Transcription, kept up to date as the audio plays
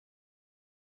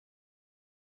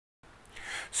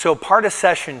So part of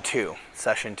session two,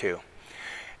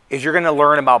 is you're going to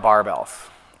learn about barbells.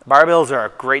 Barbells are a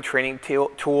great training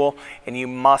tool, and you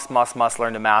must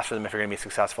learn to master them if you're going to be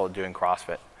successful at doing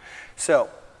CrossFit. So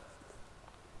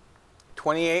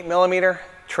 28 millimeter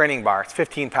training bar, it's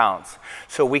 15 pounds.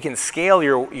 So we can scale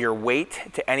your weight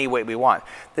to any weight we want.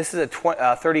 This is a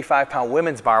 35-pound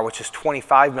women's bar, which is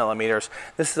 25 millimeters.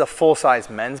 This is a full-size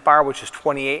men's bar, which is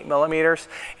 28 millimeters,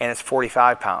 and it's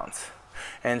 45 pounds.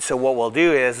 And so what we'll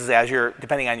do is as you're,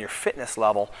 depending on your fitness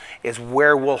level, is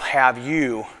where we'll have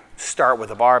you start with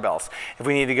the barbells. If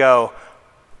we need to go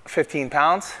 15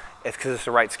 pounds, it's because it's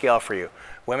the right scale for you.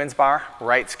 Women's bar,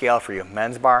 right scale for you.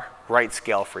 Men's bar, right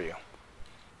scale for you.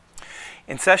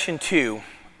 In session two,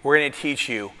 we're going to teach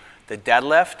you the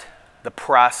deadlift, the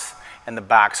press, and the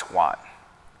back squat.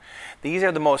 These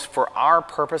are the most, for our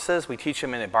purposes, we teach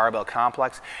them in a barbell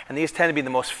complex, and these tend to be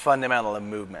the most fundamental of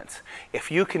movements.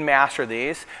 If you can master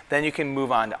these, then you can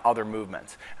move on to other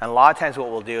movements. And a lot of times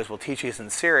what we'll do is we'll teach these in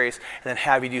series and then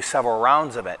have you do several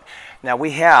rounds of it. Now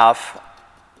we have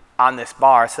on this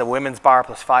bar, it's the women's bar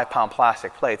plus 5-pound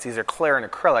plastic plates. These are clear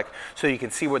and acrylic, so you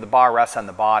can see where the bar rests on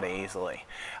the body easily.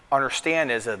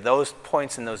 Understand is that those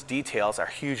points and those details are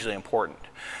hugely important.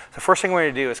 The first thing we're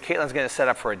going to do is Caitlin's going to set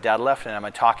up for a deadlift, and I'm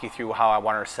going to talk you through how I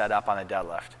want her to set up on a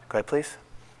deadlift. Go ahead, please.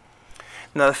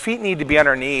 Now the feet need to be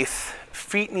underneath.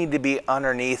 Feet need to be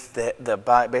underneath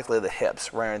basically the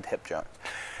hips, right in the hip joint.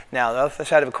 Now the other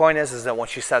side of the coin is that when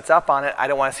she sets up on it, I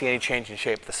don't want to see any change in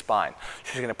shape of the spine.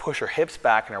 She's going to push her hips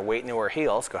back and her weight into her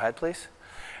heels. Go ahead, please.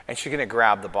 And she's going to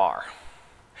grab the bar.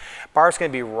 Bar's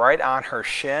going to be right on her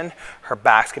shin. Her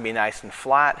back's going to be nice and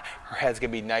flat. Her head's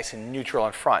going to be nice and neutral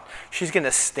in front. She's going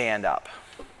to stand up.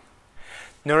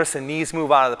 Notice the knees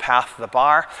move out of the path of the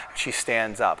bar. She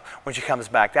stands up. When she comes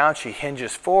back down, she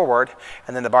hinges forward,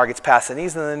 and then the bar gets past the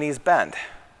knees, and then the knees bend.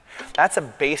 That's a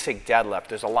basic deadlift.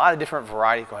 There's a lot of different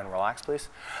varieties. Go ahead and relax, please.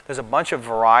 There's a bunch of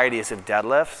varieties of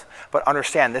deadlifts, but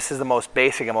understand this is the most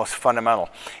basic and most fundamental.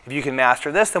 If you can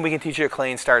master this, then we can teach you a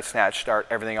clean start, snatch, start,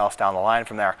 everything else down the line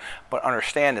from there. But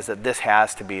understand is that this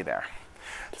has to be there.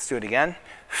 Let's do it again.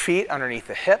 Feet underneath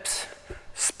the hips,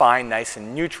 spine nice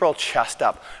and neutral, chest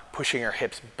up, pushing her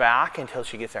hips back until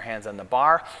she gets her hands on the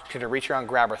bar. She's going to reach around,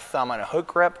 grab her thumb on a hook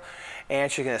grip,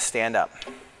 and she's going to stand up.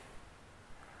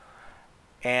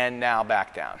 And now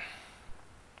back down.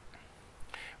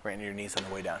 Right into your knees on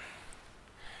the way down.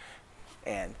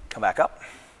 And come back up.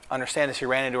 Understand as she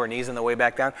ran into her knees on the way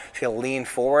back down, she's going to lean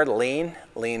forward, lean,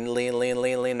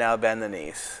 now bend the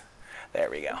knees.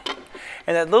 There we go.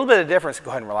 And a little bit of difference,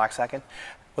 go ahead and relax a second.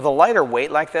 With a lighter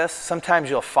weight like this, sometimes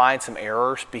you'll find some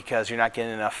errors because you're not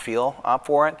getting enough feel up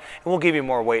for it. And we'll give you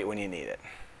more weight when you need it.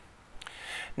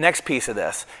 Next piece of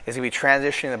this is going to be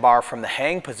transitioning the bar from the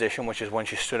hang position, which is when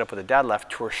she stood up with a deadlift,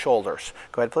 to her shoulders.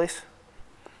 Go ahead, please.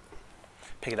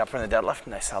 Pick it up from the deadlift.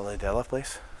 Nice solid deadlift,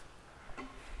 please.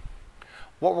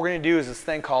 What we're going to do is this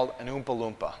thing called an Oompa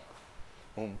Loompa.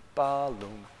 Oompa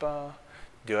Loompa.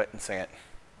 Do it and sing it.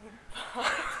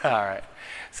 All right.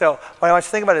 So what I want you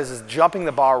to think about is jumping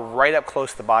the bar right up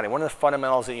close to the body. One of the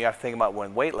fundamentals that you have to think about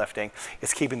when weightlifting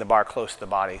is keeping the bar close to the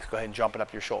body. So go ahead and jump it up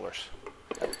to your shoulders.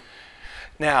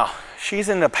 Now, she's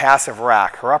in a passive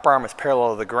rack. Her upper arm is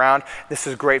parallel to the ground. This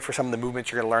is great for some of the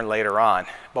movements you're going to learn later on.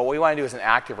 But what we want to do is an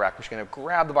active rack. We're going to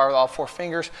grab the bar with all 4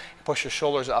 fingers and push her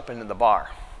shoulders up into the bar.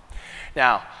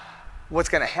 Now, what's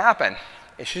going to happen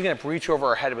is she's going to reach over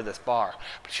her head with this bar,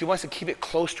 but she wants to keep it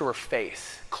close to her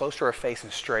face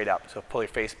and straight up. So pull your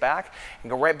face back and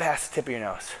go right past the tip of your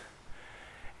nose.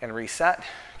 And reset.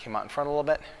 Come out in front a little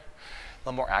bit. A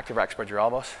little more active rack. Spread your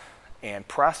elbows. And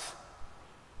press.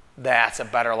 That's a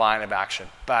better line of action.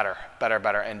 Better.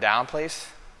 And down, please.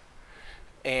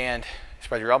 And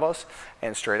spread your elbows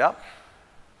and straight up.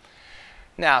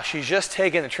 Now, she's just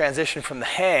taken the transition from the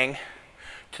hang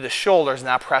to the shoulders,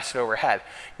 now press it overhead.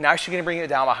 Now she's going to bring it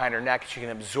down behind her neck. She can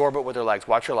absorb it with her legs.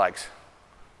 Watch her legs.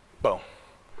 Boom.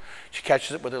 She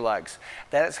catches it with her legs.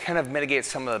 That kind of mitigates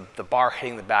some of the bar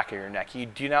hitting the back of your neck. You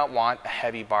do not want a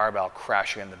heavy barbell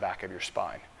crashing in the back of your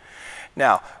spine.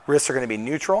 Now, wrists are going to be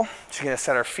neutral. She's going to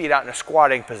set her feet out in a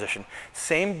squatting position.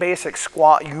 Same basic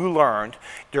squat you learned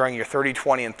during your 30,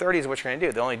 20, and 30 is what you're going to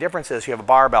do. The only difference is you have a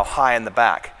barbell high in the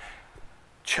back.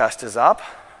 Chest is up,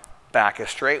 back is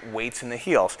straight, weights in the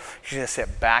heels. She's going to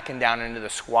sit back and down into the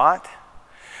squat.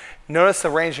 Notice the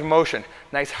range of motion.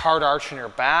 Nice hard arch in her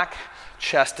back.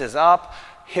 Chest is up.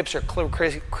 Hips are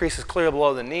creases clear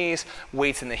below the knees.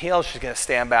 Weights in the heels. She's going to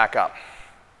stand back up.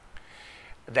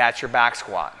 That's your back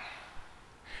squat.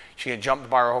 She's going to jump the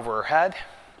bar over her head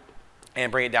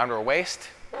and bring it down to her waist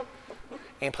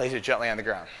and place it gently on the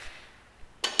ground.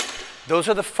 Those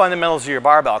are the fundamentals of your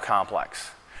barbell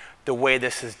complex. The way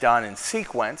this is done in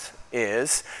sequence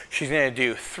is she's going to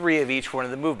do 3 of each one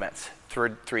of the movements.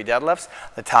 3 deadlifts.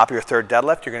 At the top of your 3rd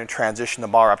deadlift, you're going to transition the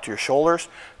bar up to your shoulders,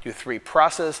 do 3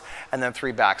 presses, and then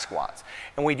 3 back squats.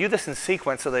 And we do this in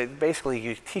sequence so that basically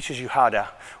it teaches you how to,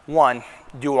 1,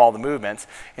 do all the movements,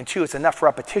 and 2, it's enough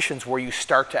repetitions where you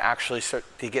start to actually start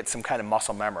to get some kind of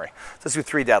muscle memory. So let's do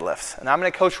 3 deadlifts. And I'm going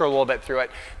to coach her a little bit through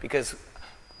it because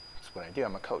that's what I do.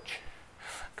 I'm a coach.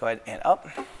 Go ahead and up.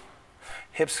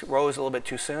 Hips rose a little bit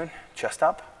too soon. Chest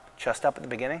up at the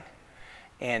beginning.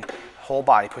 And whole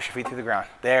body, push your feet through the ground.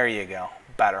 There you go,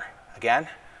 better. Again,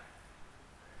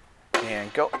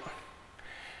 and go.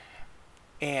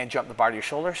 And jump the bar to your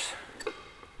shoulders.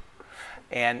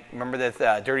 And remember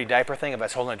that dirty diaper thing, if I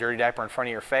was holding a dirty diaper in front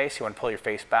of your face, you want to pull your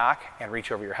face back and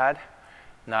reach over your head.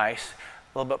 Nice.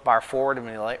 A little bit bar forward, and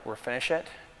we'll finish it.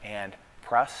 And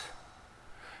press.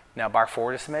 Now bar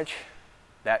forward a smidge.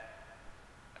 That.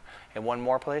 And one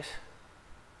more, please.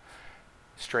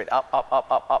 Straight up,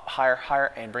 higher,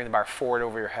 higher, and bring the bar forward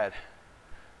over your head.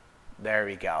 There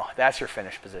we go. That's your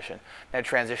finish position. Now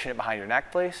transition it behind your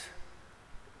neck, please.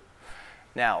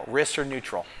 Now, wrists are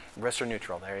neutral. Wrists are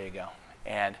neutral. There you go.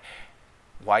 And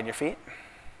widen your feet.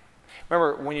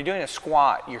 Remember, when you're doing a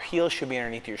squat, your heels should be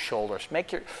underneath your shoulders.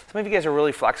 Some of you guys are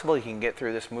really flexible. You can get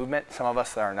through this movement. Some of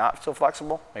us that are not so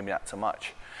flexible, maybe not so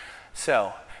much.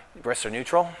 So, wrists are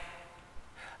neutral.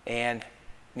 And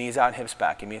knees out and hips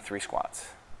back. Give me 3 squats.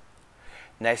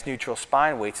 Nice neutral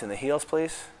spine. Weights in the heels,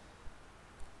 please.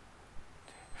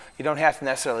 You don't have to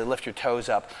necessarily lift your toes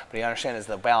up, but you understand is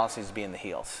the balance needs to be in the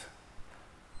heels.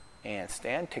 And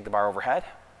stand. Take the bar overhead.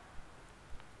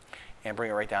 And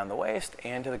bring it right down the waist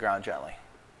and to the ground gently.